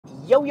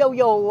Yo, yo,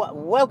 yo,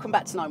 welcome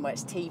back to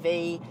Nineworks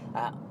TV.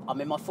 I'm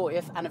in my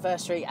 40th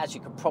anniversary, as you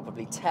can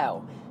probably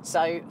tell.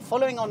 So,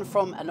 following on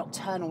from a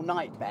nocturnal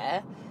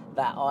nightmare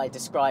that I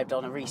described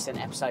on a recent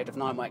episode of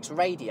Nineworks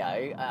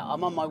Radio,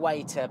 I'm on my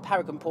way to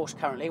Paragon Porsche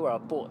currently, where I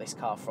bought this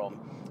car from.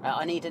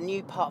 I need a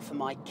new part for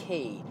my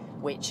key,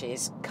 which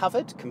is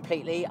covered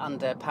completely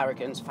under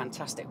Paragon's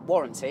fantastic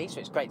warranty, so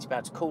it's great to be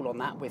able to call on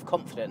that with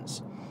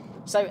confidence.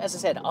 So, as I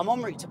said, I'm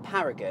en route to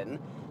Paragon.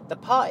 The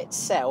part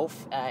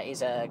itself is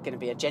going to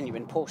be a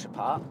genuine Porsche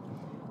part.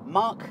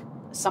 Mark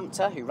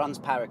Sumpter, who runs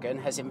Paragon,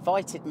 has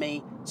invited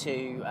me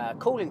to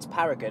call into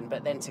Paragon,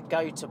 but then to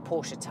go to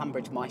Porsche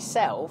Tunbridge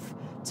myself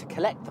to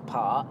collect the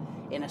part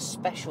in a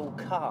special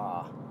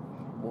car.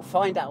 We'll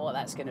find out what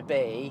that's going to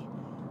be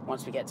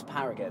once we get to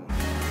Paragon.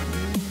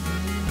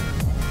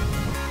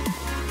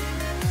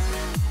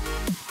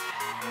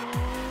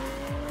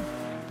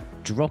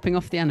 Dropping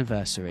off the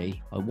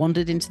anniversary, I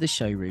wandered into the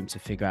showroom to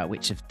figure out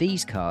which of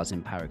these cars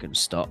in Paragon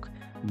stock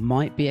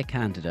might be a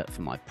candidate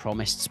for my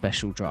promised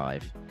special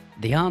drive.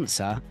 The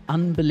answer,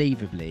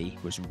 unbelievably,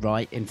 was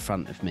right in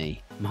front of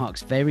me.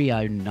 Mark's very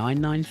own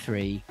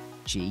 993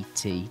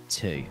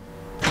 GT2.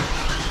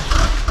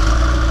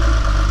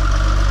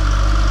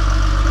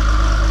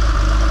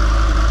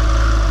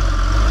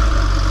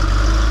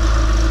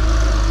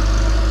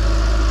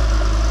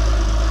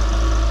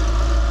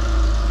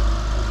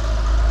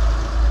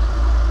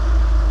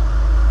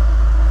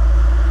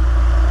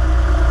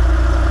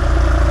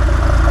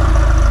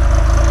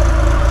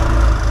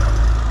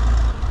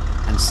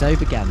 So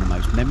began the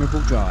most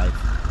memorable drive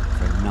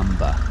for a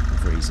number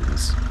of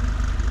reasons.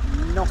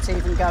 Not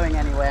even going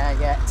anywhere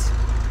yet,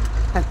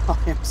 and I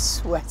am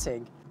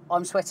sweating.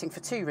 I'm sweating for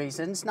two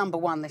reasons. Number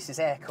one, this is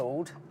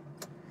air-cooled.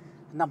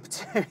 Number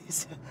two,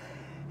 it's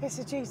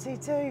a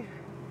GT2.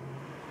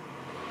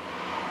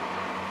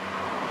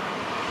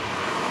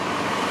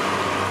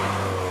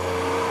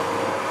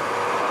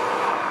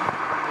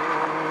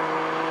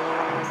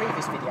 In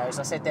previous videos,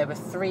 I said there were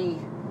 3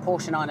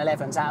 Porsche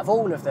 911s out of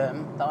all of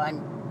them that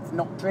I'm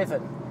not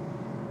driven.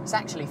 It's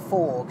actually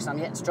 4 because I'm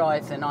yet to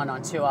drive the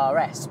 992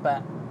 RS,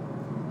 but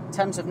in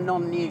terms of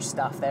non-new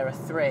stuff there are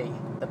 3.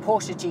 The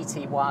Porsche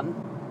GT1,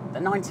 the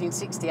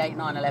 1968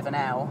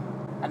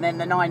 911L, and then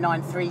the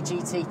 993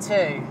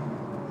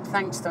 GT2.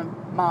 Thanks to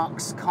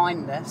Mark's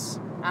kindness,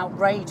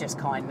 outrageous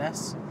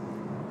kindness,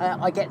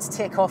 I get to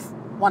tick off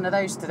one of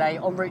those today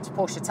en route to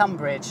Porsche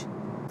Tunbridge.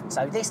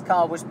 So this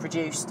car was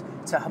produced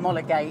to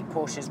homologate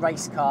Porsche's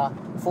race car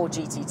for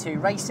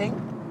GT2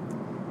 racing.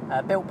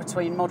 Built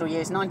between model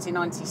years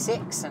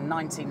 1996 and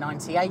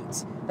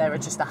 1998. There are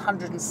just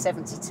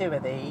 172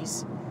 of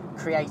these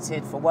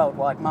created for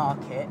worldwide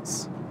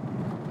markets.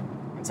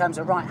 In terms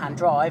of right-hand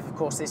drive, of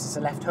course this is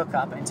a left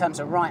hookup, but in terms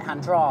of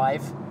right-hand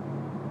drive,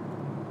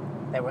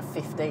 there were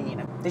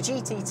 15. The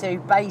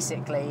GT2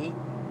 basically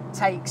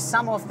takes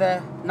some of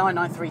the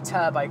 993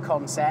 Turbo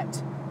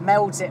concept,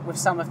 melds it with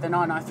some of the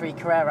 993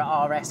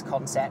 Carrera RS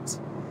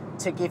concept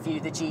to give you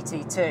the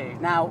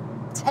GT2. Now,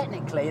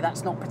 technically,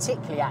 that's not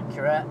particularly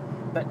accurate,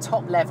 but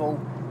top level,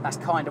 that's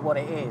kind of what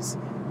it is.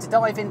 To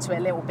dive into it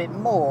a little bit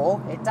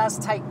more, it does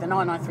take the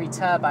 993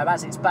 Turbo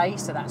as its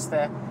base, so that's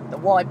the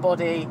wide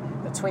body,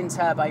 the twin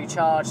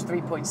turbocharged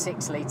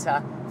 3.6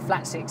 litre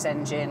flat 6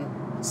 engine,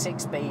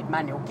 6-speed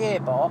manual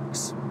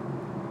gearbox,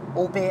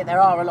 albeit there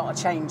are a lot of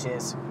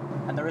changes.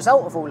 And the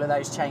result of all of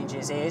those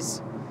changes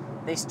is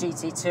this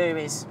GT2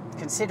 is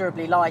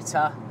considerably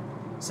lighter,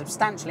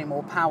 substantially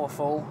more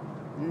powerful,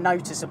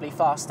 noticeably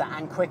faster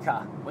and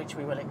quicker, which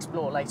we will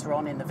explore later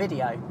on in the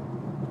video.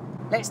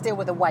 Let's deal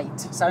with the weight.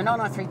 So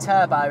 993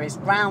 Turbo is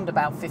round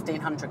about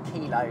 1,500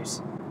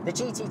 kilos. The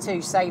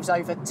GT2 saves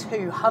over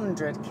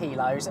 200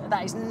 kilos.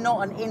 That is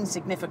not an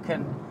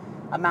insignificant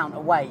amount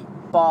of weight.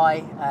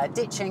 By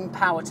ditching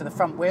power to the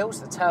front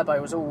wheels, the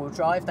Turbo was all-wheel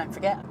drive, don't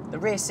forget. The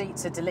rear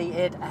seats are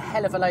deleted, a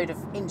hell of a load of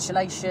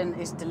insulation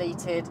is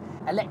deleted,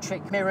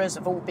 electric mirrors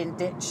have all been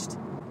ditched,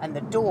 and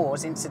the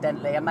doors,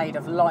 incidentally, are made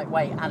of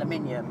lightweight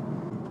aluminium.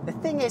 The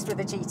thing is with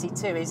the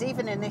GT2 is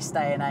even in this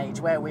day and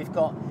age where we've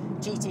got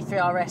GT3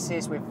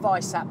 RSs with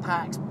Visat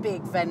packs,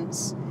 big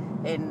vents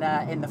in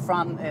the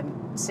front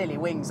and silly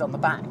wings on the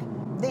back,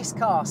 this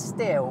car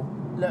still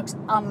looks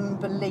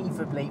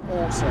unbelievably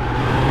awesome.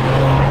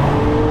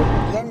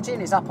 The engine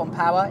is up on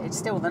power. It's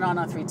still the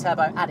 993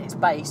 Turbo at its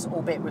base,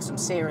 albeit with some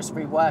serious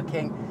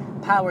reworking.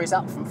 Power is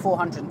up from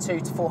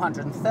 402 to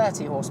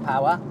 430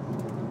 horsepower.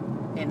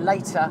 In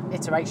later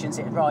iterations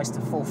it rise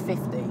to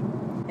 450.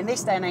 In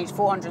this day and age,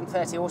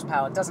 430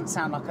 horsepower doesn't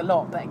sound like a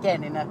lot, but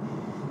again, in a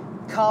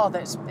car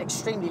that's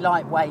extremely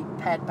lightweight,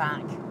 pared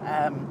back,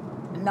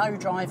 no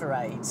driver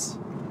aids,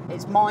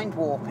 it's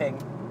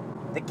mind-warping.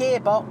 The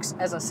gearbox,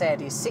 as I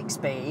said, is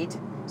 6-speed.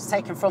 It's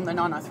taken from the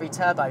 993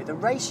 Turbo. The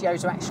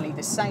ratios are actually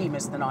the same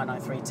as the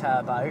 993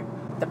 Turbo.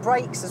 The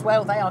brakes as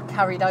well, they are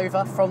carried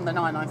over from the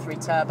 993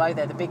 Turbo.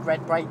 They're the big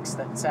red brakes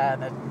that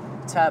the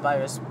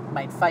Turbo has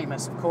made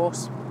famous, of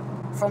course.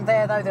 From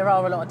there, though, there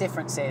are a lot of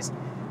differences.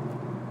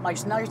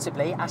 Most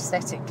notably,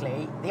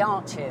 aesthetically, the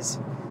arches.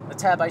 The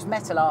Turbo's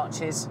metal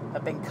arches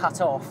have been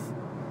cut off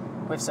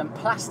with some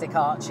plastic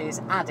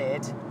arches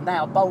added. They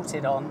are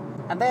bolted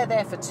on, and they're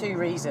there for two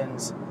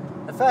reasons.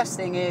 The first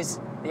thing is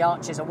the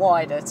arches are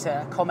wider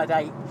to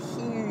accommodate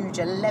huge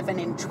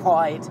 11-inch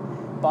wide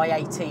by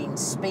 18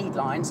 speed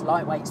lines,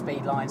 lightweight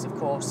speed lines of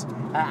course,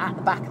 at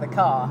the back of the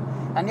car.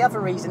 And the other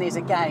reason is,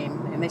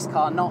 again, in this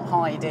car, not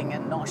hiding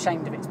and not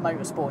ashamed of its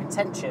motorsport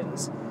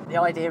intentions. The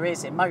idea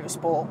is, in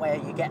motorsport where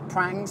you get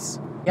prangs,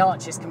 the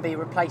arches can be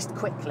replaced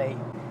quickly.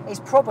 It's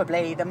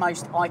probably the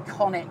most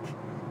iconic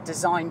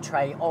design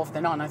trait of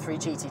the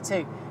 993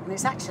 GT2, and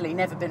it's actually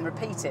never been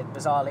repeated,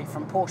 bizarrely,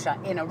 from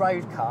Porsche in a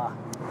road car.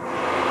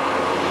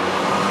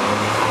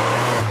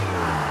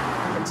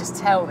 You can just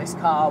tell this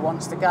car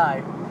wants to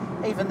go.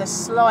 Even the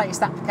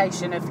slightest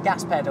application of the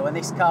gas pedal and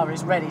this car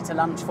is ready to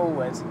lunge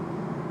forward.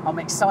 I'm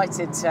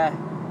excited to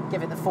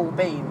give it the full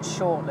beans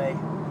shortly.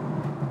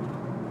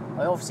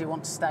 I obviously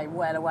want to stay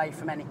well away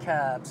from any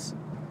curbs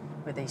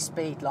with these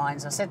speed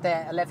lines. I said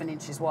they're 11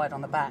 inches wide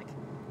on the back,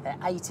 they're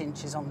 8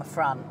 inches on the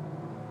front.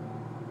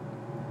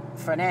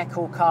 For an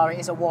air-cooled car, it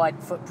is a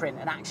wide footprint,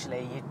 and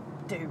actually you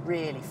do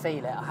really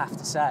feel it, I have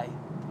to say.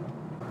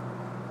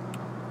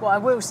 What I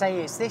will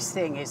say is this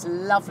thing is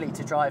lovely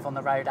to drive on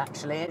the road,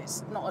 actually.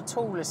 It's not at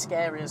all as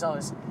scary as I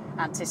was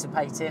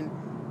anticipating.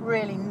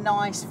 Really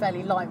nice,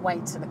 fairly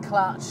lightweight to the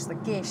clutch. The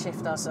gear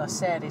shift, as I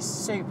said, is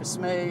super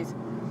smooth.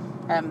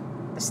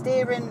 The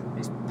steering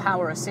is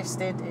power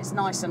assisted, it's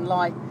nice and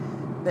light.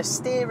 The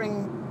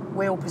steering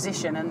wheel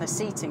position and the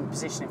seating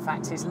position, in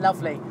fact, is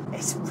lovely.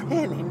 It's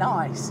really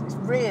nice, it's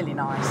really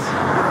nice.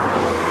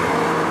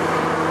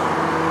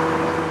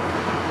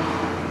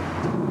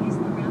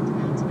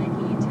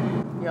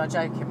 You're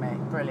joking me,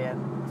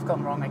 brilliant. I've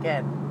gone wrong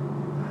again.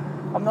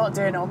 I'm not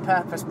doing it on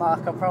purpose,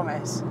 Mark, I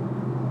promise.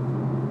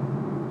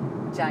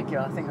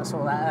 Jaguar, I think I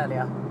saw that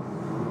earlier.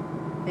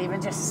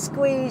 Even just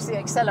squeeze the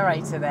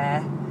accelerator there,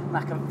 and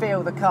I can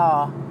feel the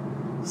car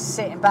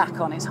sitting back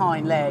on its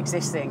hind legs.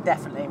 This thing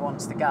definitely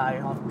wants to go.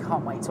 I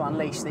can't wait to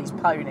unleash these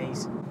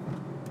ponies.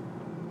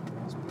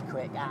 Let's be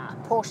quick.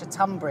 Porsche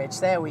Tunbridge,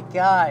 there we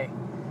go.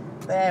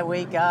 There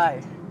we go.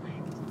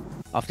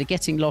 After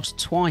getting lost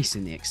twice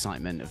in the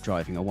excitement of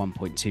driving a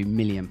 £1.2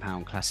 million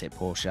classic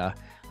Porsche,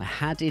 I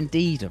had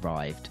indeed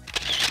arrived.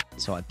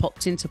 So I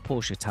popped into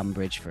Porsche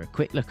Tunbridge for a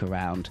quick look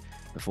around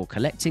before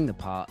collecting the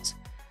part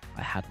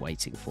I had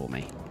waiting for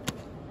me.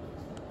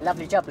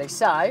 Lovely jubbly.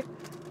 So,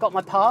 got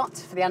my part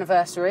for the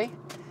anniversary.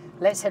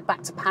 Let's head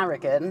back to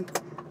Paragon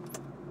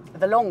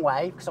the long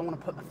way, because I want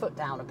to put my foot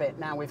down a bit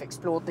now we've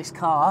explored this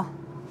car.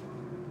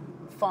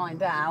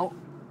 Find out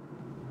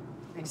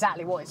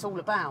exactly what it's all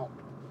about.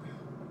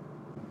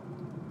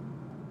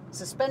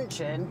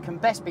 Suspension can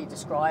best be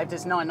described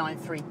as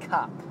 993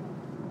 Cup.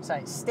 So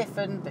it's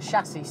stiffened, the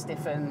chassis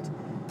stiffened,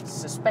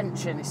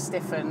 suspension is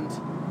stiffened.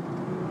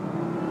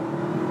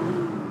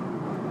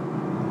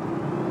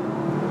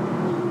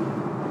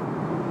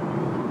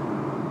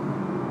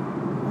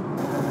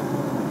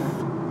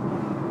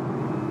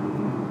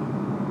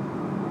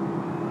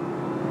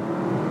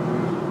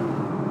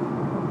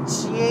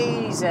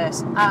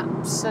 Jesus,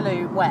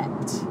 absolute wet.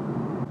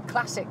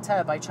 Classic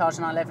turbocharged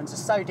 911s are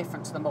so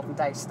different to the modern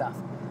day stuff.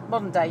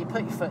 Modern day, you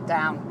put your foot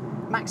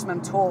down,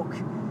 maximum torque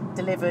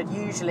delivered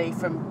usually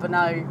from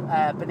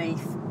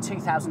beneath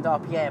 2,000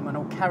 RPM, and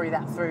will carry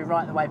that through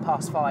right the way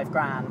past 5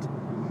 grand.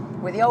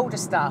 With the older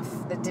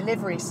stuff, the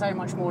delivery is so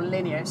much more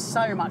linear, it's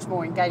so much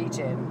more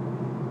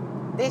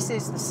engaging. This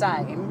is the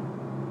same,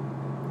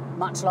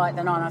 much like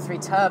the 993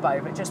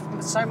 Turbo, but just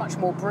so much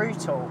more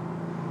brutal.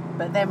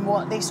 But then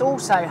what this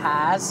also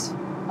has,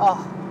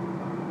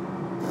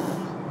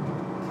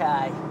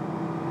 okay.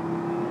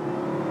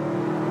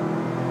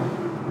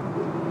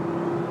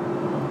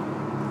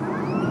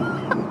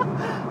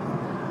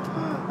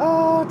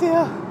 Oh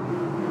dear.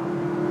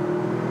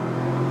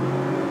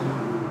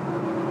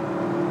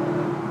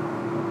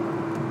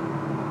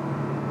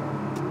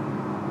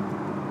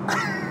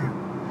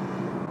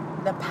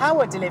 The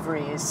power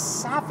delivery is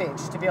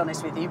savage, to be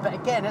honest with you, but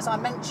again, as I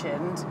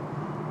mentioned,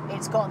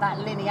 it's got that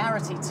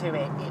linearity to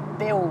it. It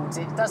builds,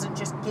 it doesn't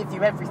just give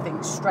you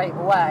everything straight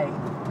away.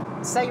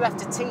 Say you have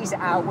to tease it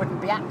out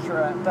wouldn't be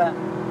accurate, but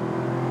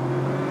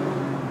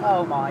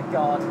oh my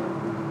God.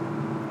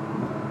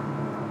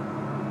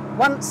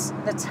 Once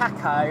the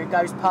tacho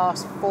goes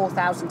past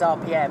 4,000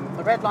 RPM,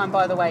 the red line,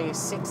 by the way, is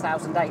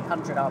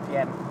 6,800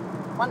 RPM.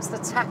 Once the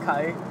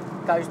tacho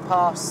goes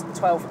past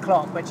 12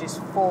 o'clock, which is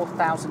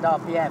 4,000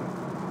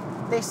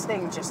 RPM, this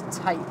thing just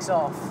takes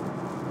off.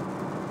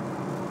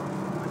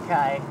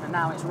 Okay, and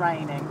now it's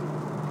raining,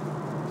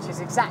 which is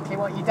exactly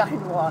what you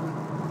don't want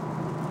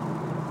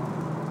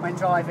when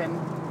driving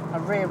a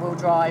rear-wheel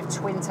drive,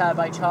 twin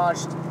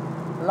turbocharged,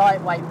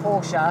 lightweight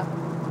Porsche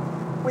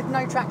with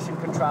no traction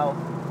control.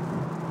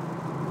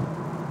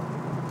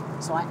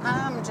 So I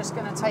am just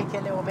going to take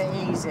it a little bit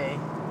easy.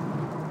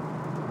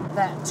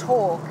 That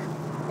torque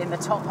in the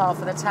top half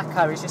of the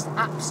tacho is just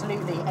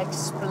absolutely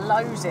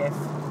explosive.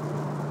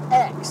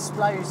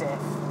 Explosive.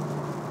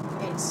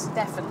 It's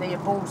definitely a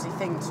ballsy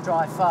thing to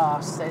drive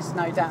fast, there's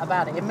no doubt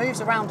about it. It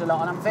moves around a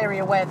lot, and I'm very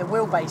aware the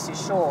wheelbase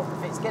is short.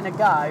 If it's going to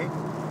go,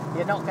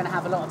 you're not going to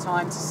have a lot of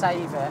time to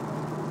save it.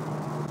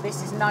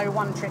 This is no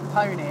one-trick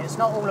pony. It's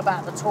not all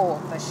about the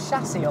torque. The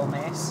chassis on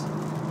this,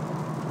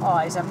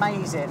 oh, is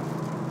amazing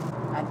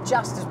and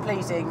just as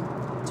pleasing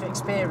to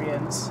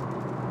experience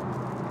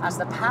as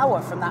the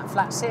power from that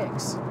flat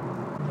six.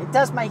 It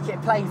does make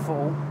it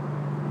playful.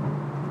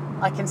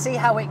 I can see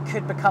how it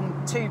could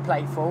become too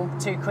playful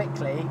too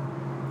quickly,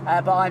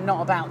 but I'm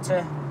not about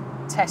to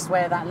test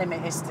where that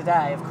limit is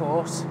today, of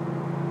course.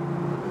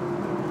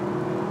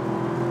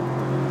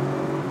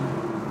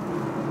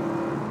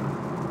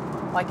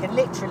 I can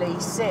literally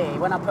see,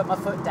 when I put my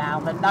foot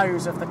down, the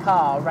nose of the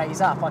car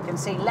raise up. I can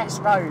see less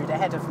road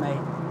ahead of me.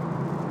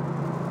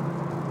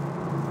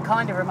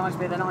 Kind of reminds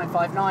me of the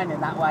 959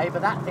 in that way,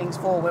 but that thing's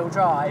four-wheel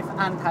drive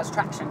and has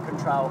traction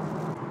control.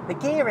 The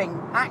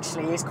gearing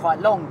actually is quite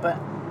long, but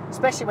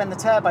especially when the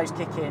turbos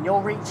kick in,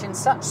 you're reaching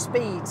such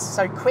speeds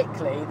so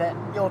quickly that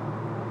you're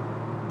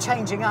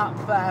changing up,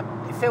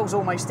 it feels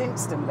almost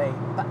instantly.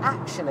 But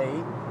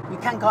actually, you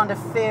can kind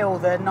of feel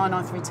the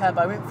 993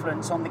 turbo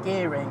influence on the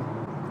gearing.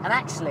 And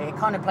actually, it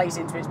kind of plays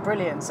into its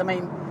brilliance. I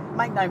mean,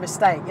 make no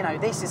mistake, you know,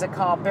 this is a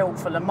car built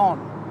for Le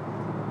Mans.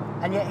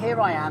 And yet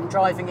here I am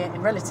driving it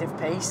in relative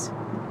peace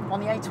on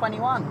the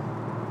A21.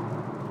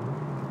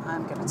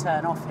 I'm going to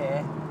turn off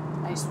here.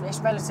 It's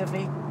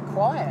relatively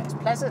quiet, it's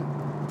pleasant.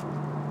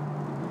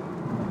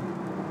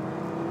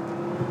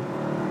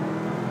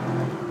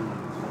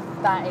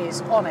 That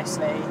is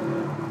honestly,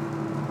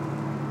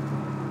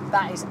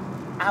 that is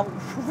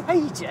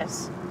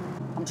outrageous.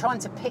 I'm trying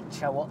to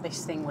picture what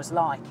this thing was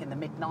like in the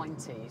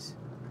mid-90s.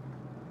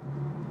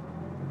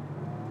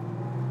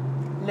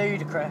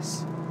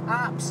 Ludicrous,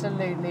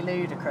 absolutely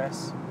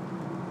ludicrous.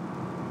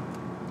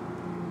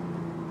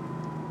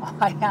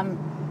 I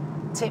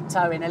am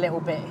tiptoeing a little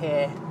bit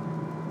here,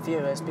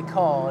 viewers,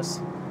 because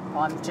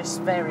I'm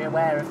just very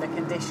aware of the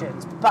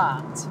conditions,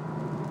 but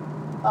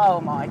oh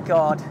my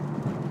God,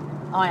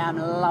 I am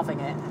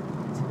loving it.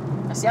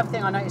 That's the other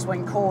thing I noticed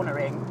when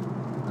cornering.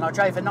 And I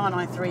drove a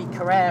 993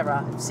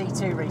 Carrera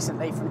C2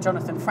 recently from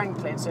Jonathan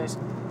Franklin, so it's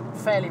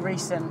fairly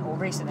recent, or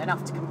recent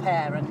enough to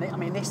compare. And I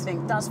mean, this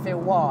thing does feel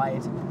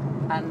wide,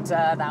 and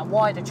that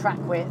wider track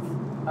width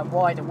and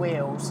wider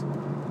wheels,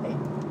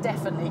 it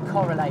definitely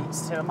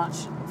correlates to a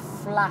much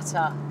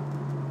flatter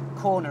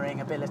cornering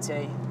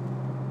ability,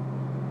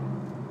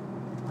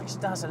 which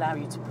does allow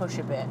you to push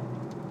a bit.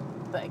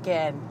 But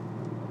again,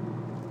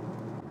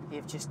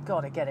 you've just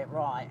got to get it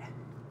right.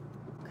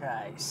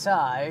 Okay,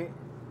 so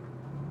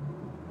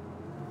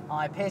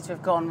I appear to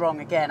have gone wrong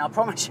again. I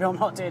promise you I'm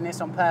not doing this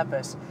on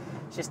purpose.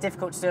 It's just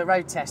difficult to do a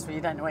road test when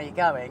you don't know where you're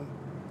going.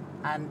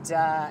 And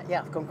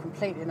yeah, I've gone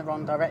completely in the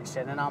wrong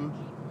direction, and I'm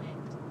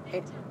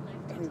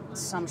in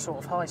some sort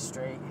of high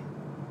street,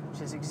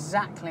 which is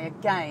exactly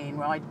again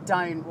where I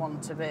don't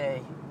want to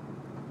be.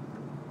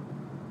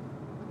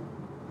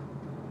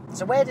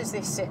 So where does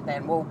this sit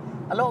then? Well,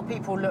 a lot of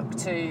people look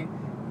to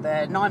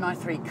the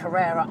 993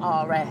 Carrera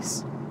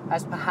RS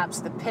as perhaps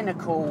the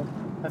pinnacle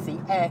of the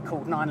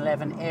air-cooled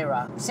 911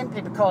 era,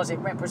 simply because it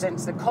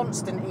represents the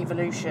constant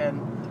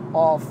evolution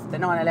of the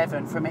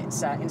 911 from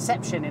its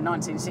inception in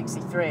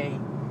 1963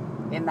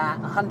 in that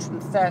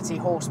 130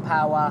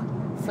 horsepower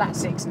flat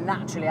six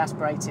naturally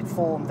aspirated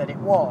form that it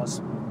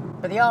was.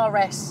 But the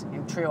RS,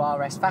 in true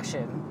RS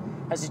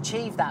fashion, has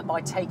achieved that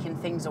by taking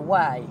things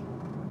away.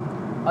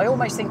 I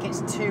almost think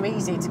it's too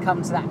easy to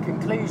come to that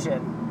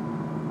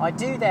conclusion. I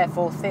do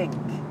therefore think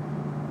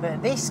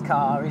that this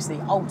car is the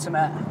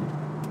ultimate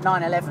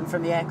 911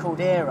 from the air-cooled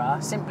era,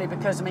 simply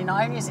because, I mean,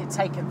 not only has it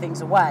taken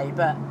things away,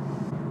 but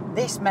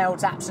this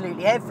melds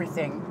absolutely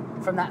everything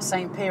from that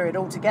same period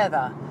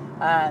altogether.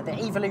 The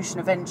evolution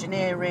of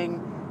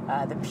engineering,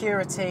 the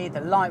purity, the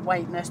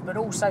lightweightness, but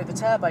also the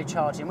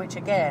turbocharging, which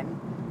again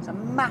is a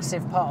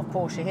massive part of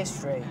Porsche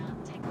history.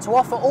 To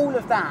offer all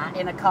of that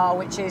in a car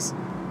which is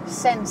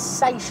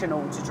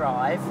sensational to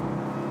drive,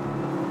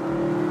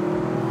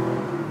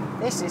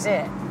 this is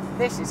it.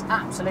 This is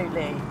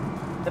absolutely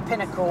the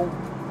pinnacle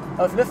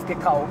of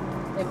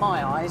Luftgekocht in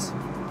my eyes.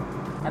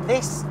 And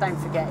this, don't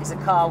forget, is a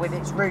car with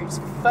its roots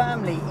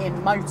firmly in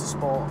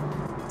motorsport,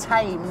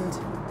 tamed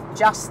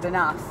just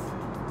enough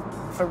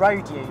for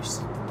road use.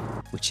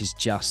 Which is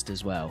just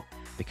as well,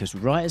 because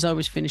right as I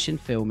was finishing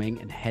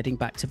filming and heading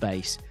back to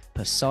base,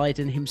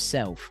 Poseidon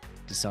himself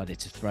decided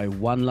to throw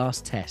one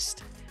last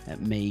test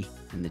at me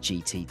and the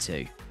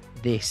GT2.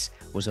 This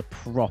was a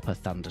proper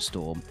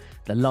thunderstorm,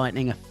 the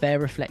lightning a fair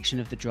reflection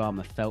of the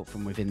drama felt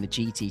from within the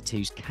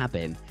GT2's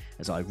cabin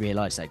as I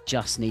realised I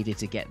just needed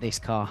to get this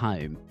car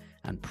home,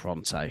 and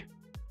pronto.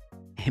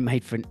 It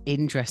made for an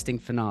interesting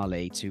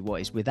finale to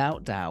what is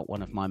without doubt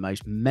one of my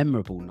most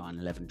memorable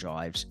 911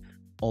 drives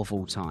of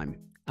all time.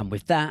 And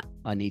with that,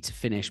 I need to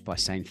finish by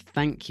saying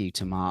thank you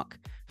to Mark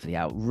for the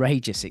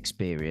outrageous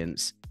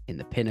experience in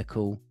the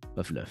pinnacle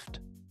of Luft.